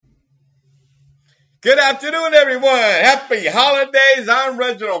Good afternoon, everyone. Happy holidays. I'm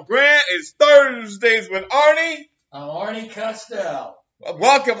Reginald Grant. It's Thursdays with Arnie. I'm Arnie Costell.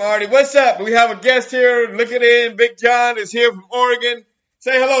 Welcome, Arnie. What's up? We have a guest here. Looking in. Big John is here from Oregon.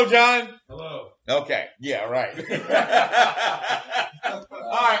 Say hello, John. Hello. Okay. Yeah, right. All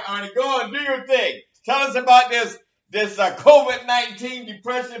right, Arnie, go on. Do your thing. Tell us about this COVID-19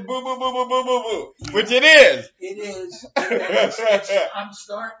 depression, boo, boo, boo, boo, boo, boo, boo, which it is. It is. I'm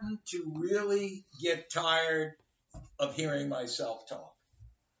starting to really get tired of hearing myself talk.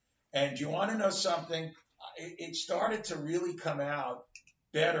 And do you want to know something? It started to really come out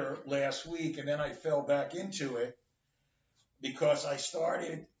better last week, and then I fell back into it because I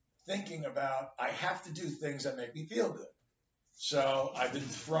started thinking about I have to do things that make me feel good. So I've been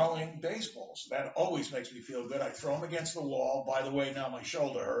throwing baseballs. That always makes me feel good. I throw them against the wall. By the way, now my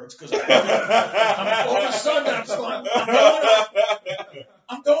shoulder hurts because all of a sudden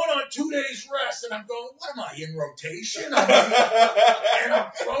I'm going on 2 days rest, and I'm going, what am I, in rotation? And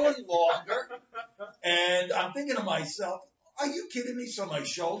I'm throwing longer, and I'm thinking to myself, are you kidding me? So my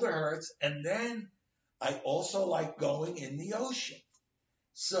shoulder hurts, and then I also like going in the ocean.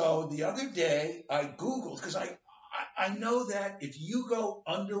 So the other day I Googled, because I know that if you go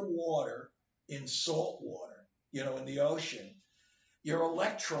underwater in salt water, in the ocean, your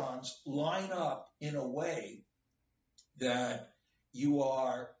electrons line up in a way that you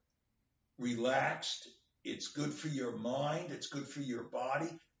are relaxed. It's good for your mind. It's good for your body.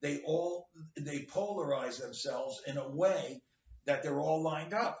 They polarize themselves in a way that they're all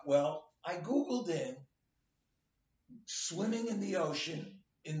lined up. Well, I Googled in swimming in the ocean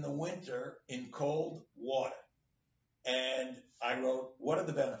in the winter in cold water. And I wrote, what are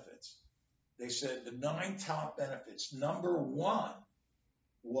the benefits? They said the 9 top benefits. Number 1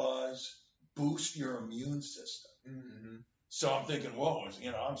 was boost your immune system. Mm-hmm. So I'm thinking, whoa,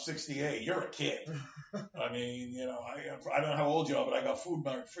 I'm 68. You're a kid. I mean, I don't know how old you are, but I got food in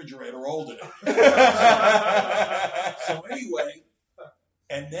my refrigerator older than you. So anyway,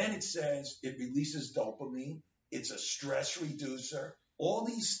 and then it says it releases dopamine. It's a stress reducer. All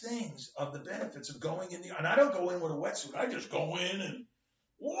these things of the benefits of going in and I don't go in with a wetsuit. I just go in and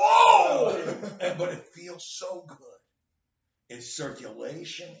whoa! But it feels so good. It's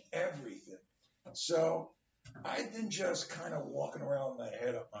circulation, everything. So I've been just kind of walking around with my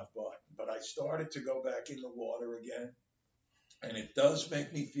head up my butt, but I started to go back in the water again, and it does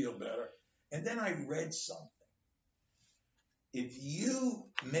make me feel better. And then I read something. If you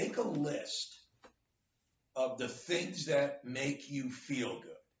make a list of the things that make you feel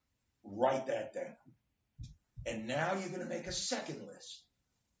good, write that down. And now you're going to make a second list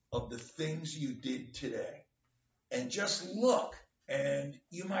of the things you did today. And just look, and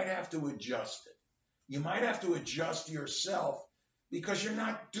you might have to adjust it. You might have to adjust yourself because you're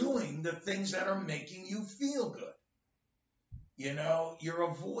not doing the things that are making you feel good. You're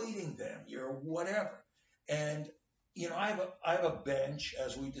avoiding them. You're whatever. And I have a bench,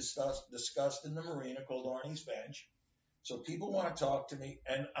 as we discussed in the marina, called Arnie's Bench. So people want to talk to me,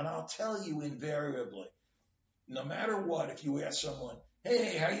 and I'll tell you invariably, no matter what, if you ask someone,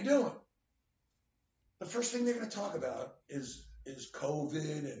 hey, how you doing? The first thing they're going to talk about is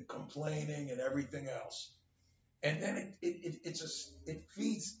COVID and complaining and everything else. And then it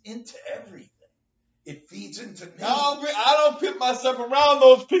feeds into everything. It feeds into me. I don't put myself around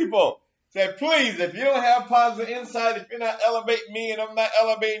those people. Say, please, if you don't have positive insight, if you're not elevating me and I'm not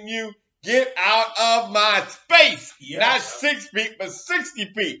elevating you, get out of my space. Yes. Not 6 feet, but 60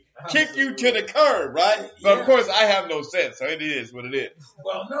 feet. Kick you to the curb, right? Yeah. But of course, I have no sense, so it is what it is.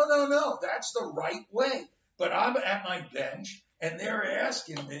 Well, no. That's the right way. But I'm at my bench, and they're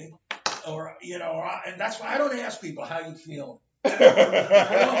asking me, and that's why I don't ask people how you feeling.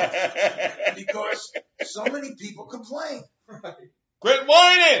 Because so many people complain. Right. Quit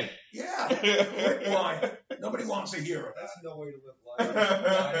whining. Yeah, quit whining. Nobody wants to hear it. That's no way to live life.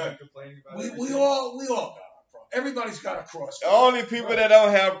 Complaining about we all got a problem. Everybody's got a cross. The only people that don't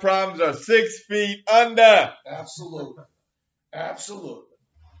have problems are 6 feet under. Absolutely.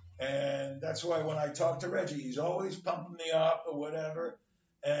 And that's why when I talk to Reggie, he's always pumping me up or whatever.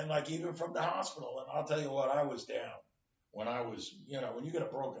 And like even from the hospital, and I'll tell you what, I was down when I was, when you get a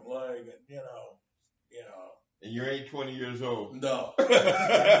broken leg and, And you ain't 20 years old. No. I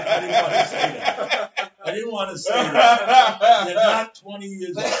didn't want to say that. You're not 20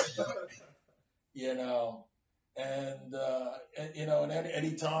 years old. And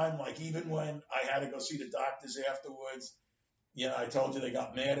any time, like even when I had to go see the doctors afterwards, I told you they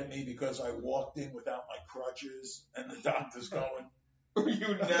got mad at me because I walked in without my crutches, and the doctor's going, what are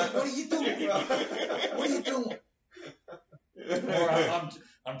you doing? What are you doing? Or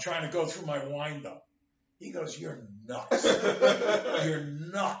I'm trying to go through my wind up. He goes, "You're nuts. You're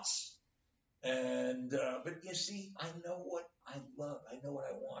nuts." And but you see, I know what I love. I know what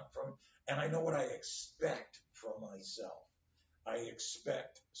I want from, and I know what I expect from myself. I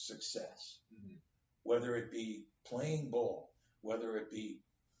expect success, whether it be playing ball, whether it be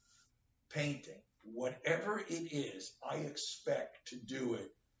painting, whatever it is. I expect to do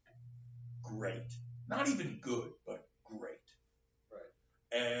it great, not even good, but great. Right.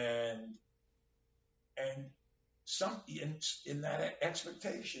 And some in that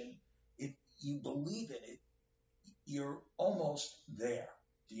expectation, if you believe in it, you're almost there.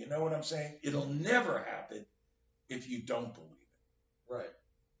 Do you know what I'm saying? It'll never happen if you don't believe it. Right.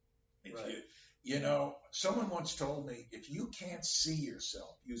 If Right. you know, someone once told me, if you can't see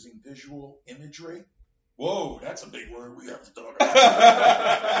yourself using visual imagery, whoa, that's a big word we have to talk about.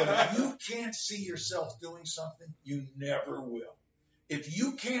 But if you can't see yourself doing something, you never will. If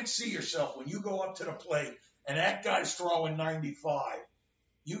you can't see yourself when you go up to the plate and that guy's throwing 95,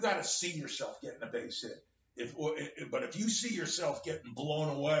 you got to see yourself getting a base hit. But if you see yourself getting blown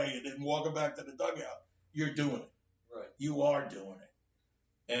away and then walking back to the dugout, you're doing it. Right. You are doing it.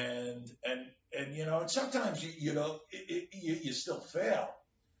 And you know, and sometimes you still fail,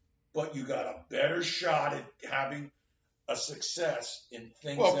 but you got a better shot at having a success in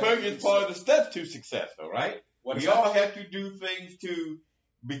things. Well, failure is part of the steps to success, though, right? We all have to do things to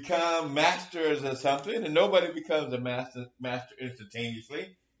become masters of something, and nobody becomes a master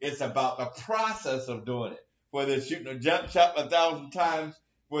instantaneously. It's about the process of doing it. Whether it's shooting a jump shot 1,000 times,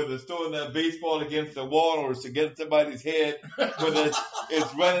 whether it's throwing that baseball against the wall or it's against somebody's head, whether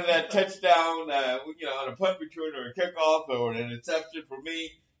it's running that touchdown, on a punt return or a kickoff or an interception for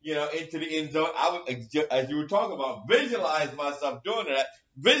me, into the end zone. I would, as you were talking about, visualize myself doing that.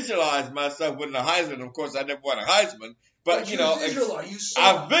 Visualize myself winning a Heisman. Of course, I never won a Heisman, but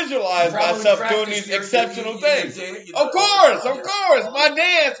I visualize myself doing these exceptional things. Of course, my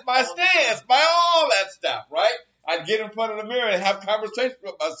dance, my stance, my all that stuff, right? I'd get in front of the mirror and have conversations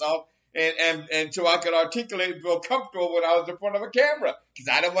with myself, and so I could articulate and feel comfortable when I was in front of a camera, because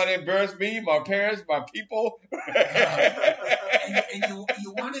I didn't want to embarrass me, my parents, my people. And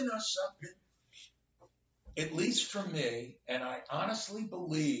you want to know something? At least for me, and I honestly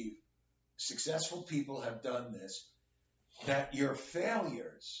believe successful people have done this, that your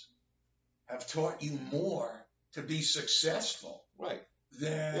failures have taught you more to be successful. Right.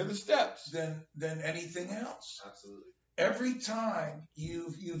 Than the steps. Than anything else. Absolutely. Every time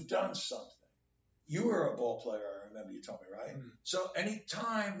you've done something. You were a ball player, I remember you told me, right? Mm-hmm. So any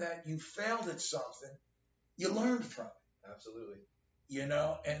time that you failed at something, you learned from it. Absolutely.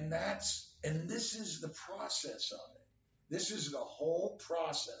 And this is the process of it. This is the whole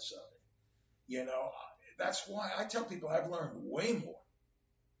process of it. That's why I tell people I've learned way more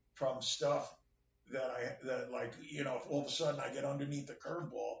from stuff if all of a sudden I get underneath the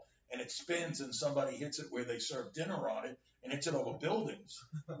curveball and it spins and somebody hits it where they serve dinner on it and hits it over buildings.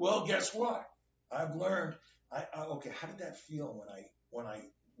 Well, guess what? I've learned. Okay, how did that feel when I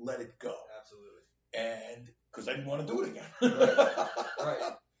let it go? Absolutely. And because I didn't want to do it again. Right.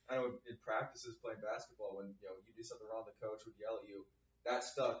 I know in practices playing basketball, when you do something wrong, the coach would yell at you. That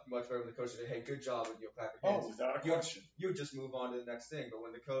stuck much better when the coach said, "Hey, good job," and clap your hands. Oh, without a question. You would just move on to the next thing. But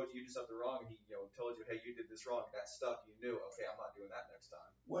when the coach, you did something wrong, and he told you, "Hey, you did this wrong," that stuck. You knew, okay, I'm not doing that next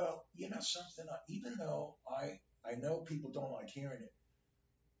time. Well, something. Even though I know people don't like hearing it,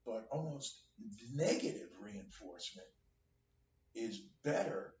 but almost negative reinforcement is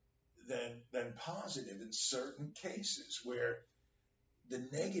better than positive in certain cases where the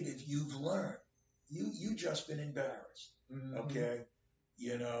negative you've learned. You just been embarrassed. Mm-hmm. Okay.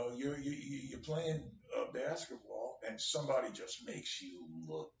 You're playing basketball and somebody just makes you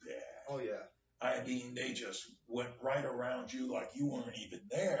look bad. Oh, yeah. I mean, they just went right around you like you weren't even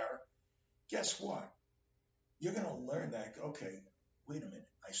there. Guess what? You're going to learn that, okay, wait a minute.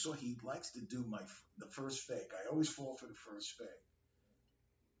 I saw he likes to do the first fake. I always fall for the first fake.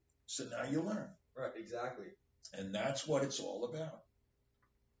 So now you learn. Right, exactly. And that's what it's all about.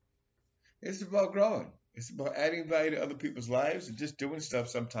 It's about growing. It's about adding value to other people's lives and just doing stuff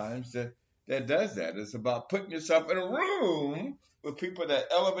sometimes that does that. It's about putting yourself in a room with people that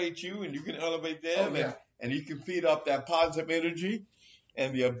elevate you and you can elevate them. Oh, yeah. and you can feed off that positive energy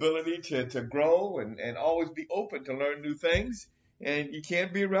and the ability to grow and always be open to learn new things. And you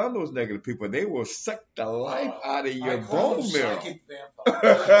can't be around those negative people. They will suck the life out of your bone marrow. Psychic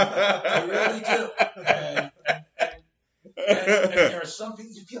vampires. I really do. And there are some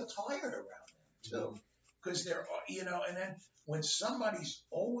things you feel tired around them too, because they're And then when somebody's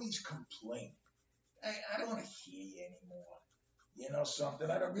always complaining, hey, I don't want to hear you anymore. Something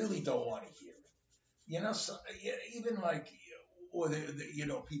I really don't want to hear So, even like, or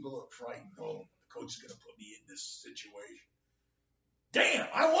people are frightened. Oh, the coach is going to put me in this situation. Damn,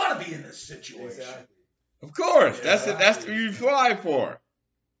 I want to be in this situation. Exactly. Of course, Yeah, that's what you fly for.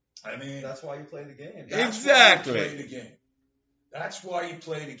 I mean, that's why you play the game. Exactly. Why you play the game. That's why you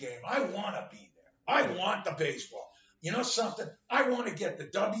play the game. I want to be there. I want the baseball. You know something? I want to get the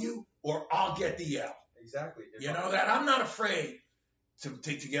W or I'll get the L. Exactly. That I'm not afraid to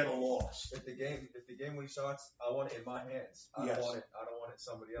get a loss. If the game wins shots, I want it in my hands. I don't want it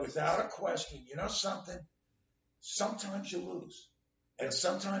somebody else. Without a question. You know something? Sometimes you lose. And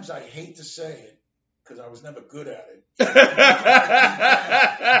sometimes I hate to say it because I was never good at it.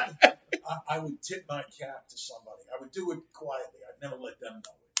 I would tip my cap to somebody. I would do it quietly. I'd never let them know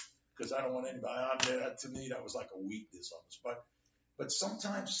it because I don't want anybody. To me, that was like a weakness almost. But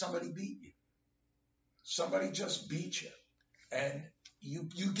sometimes somebody beat you. Somebody just beat you, and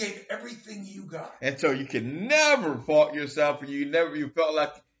you gave everything you got. And so you can never fault yourself, and you felt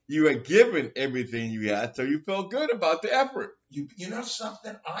like you had given everything you had, so you felt good about the effort. You know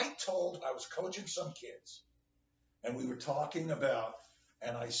something? I was coaching some kids, and we were talking about,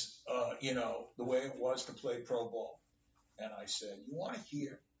 and I, the way it was to play pro ball. And I said, you want to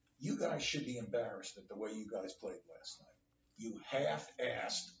hear? You guys should be embarrassed at the way you guys played last night. You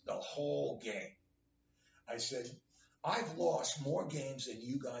half-assed the whole game. I said, I've lost more games than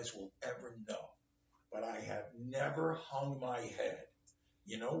you guys will ever know, but I have never hung my head.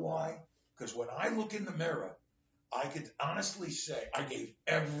 You know why? Because when I look in the mirror, I could honestly say I gave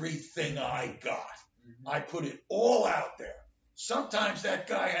everything I got. Mm-hmm. I put it all out there. Sometimes that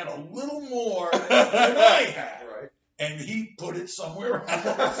guy had a little more than I had, right? And he put it somewhere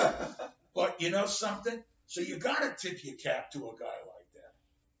else. But you know something? So you got to tip your cap to a guy like that.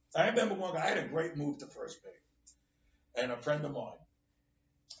 I remember one guy, I had a great move to first base. And a friend of mine,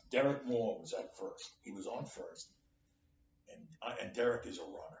 Derek Moore, was at first. He was on first. And Derek is a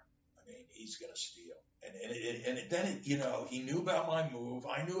runner. I mean, he's going to steal. And then he knew about my move.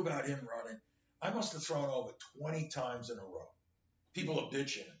 I knew about him running. I must have thrown over 20 times in a row. People are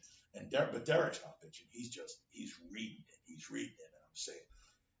bitching. But Derek's not bitching. He's reading it. He's reading it. And I'm saying.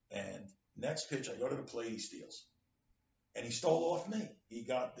 And next pitch, I go to the plate, he steals. And he stole off me. He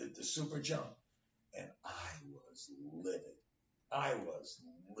got the super jump. And I was livid.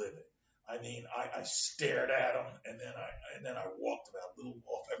 I mean, I stared at him, and then I walked about a little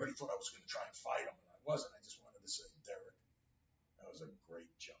off. Everybody thought I was going to try and fight him, and I wasn't. I just wanted to say, Derek, that was a great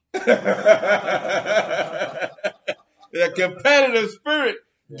jump. The competitive spirit.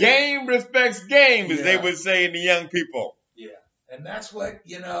 Yeah. Game respects game, as they would say in the young people. Yeah, and that's what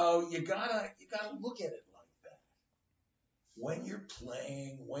you gotta look at it like that. When you're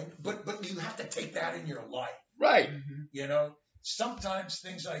playing, but you have to take that in your life, right? Mm-hmm. Sometimes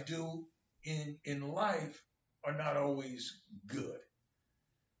things I do in life are not always good.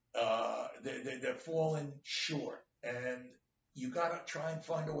 They're falling short, and you got to try and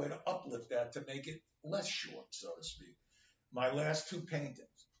find a way to uplift that to make it less short, so to speak. My last two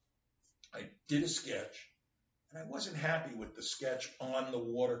paintings, I did a sketch, and I wasn't happy with the sketch on the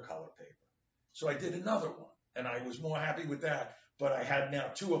watercolor paper. So I did another one, and I was more happy with that, but I had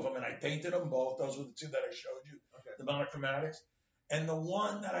now two of them, and I painted them both. Those were the two that I showed you, the monochromatics. And the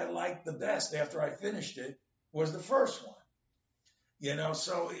one that I liked the best after I finished it was the first one.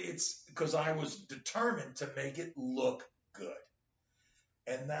 So it's because I was determined to make it look good.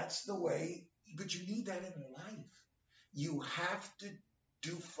 And that's the way, but you need that in life. You have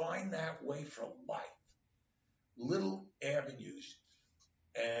to find that way for life. Little avenues.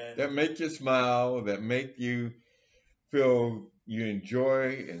 And that make you smile, that make you feel you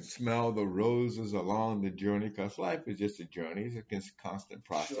enjoy and smell the roses along the journey, because life is just a journey. It's a constant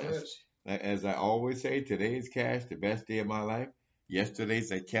process. Sure is. As I always say, today is cash, the best day of my life.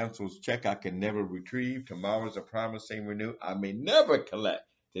 Yesterday's a canceled check I can never retrieve. Tomorrow's a promising renew I may never collect.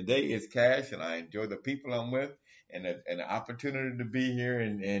 Today is cash, and I enjoy the people I'm with and the opportunity to be here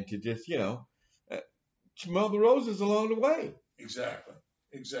and to just, smell the roses along the way. Exactly.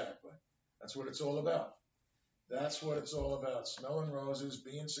 That's what it's all about. That's what it's all about. Smelling roses,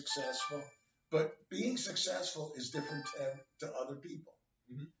 being successful. But being successful is different to other people.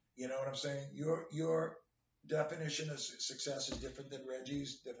 Mm-hmm. You know what I'm saying? Your definition of success is different than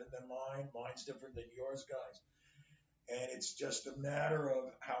Reggie's, different than mine. Mine's different than yours, guys. And it's just a matter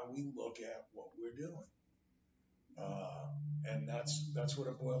of how we look at what we're doing. And that's what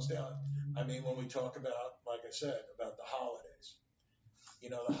it boils down. I mean, when we talk about, like I said, about the holidays.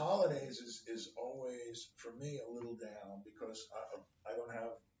 The holidays is always, for me, a little down because I don't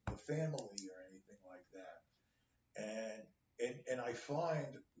have the family or anything like that. And and I find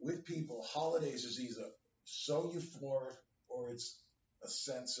with people, holidays is either so euphoric or it's a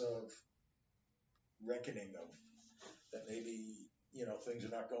sense of reckoning of that maybe, things are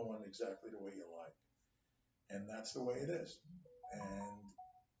not going exactly the way you like. And that's the way it is. And,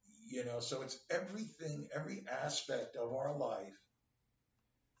 so it's everything, every aspect of our life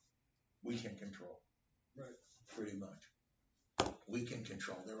we can control. Right. Pretty much. We can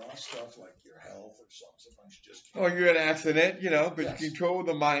control. There are stuff like your health or something you just can't. Or you're an accident, but Yes. you control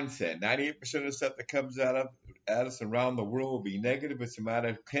the mindset. 98% of the stuff that comes at us around the world will be negative. It's a matter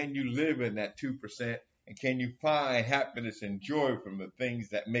of can you live in that 2%, and can you find happiness and joy from the things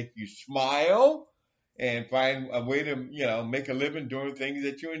that make you smile, and find a way to, make a living doing things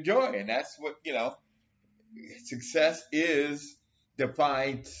that you enjoy. And that's what, success is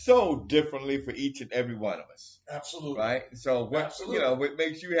defined so differently for each and every one of us. Absolutely. Right? So what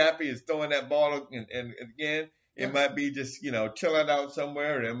makes you happy is throwing that ball, and again, it might be just, chilling out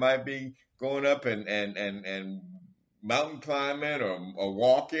somewhere, or it might be going up and mountain climbing or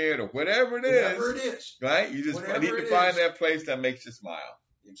walking or whatever it is. Whatever it is. Right? You just need to find that place that makes you smile.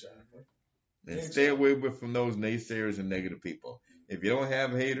 Exactly. And stay away from those naysayers and negative people. If you don't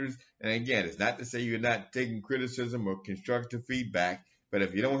have haters, and again, it's not to say you're not taking criticism or constructive feedback, but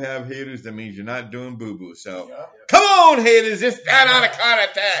if you don't have haters, that means you're not doing boo-boo. So, Come on, haters, just stand on the corner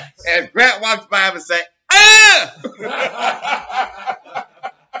time. As Grant walks by and say, ah!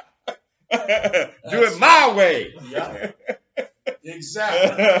 Do it my way. Yeah.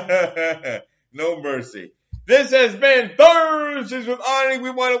 Exactly. No mercy. This has been Thursdays with Arnie. We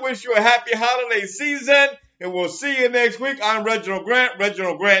want to wish you a happy holiday season, and we'll see you next week. I'm Reginald Grant,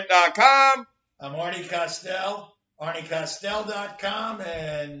 ReginaldGrant.com. I'm Arnie Costell, ArnieCostell.com,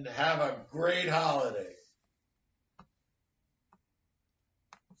 and have a great holiday.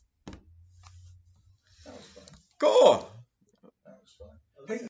 That was fun. Cool.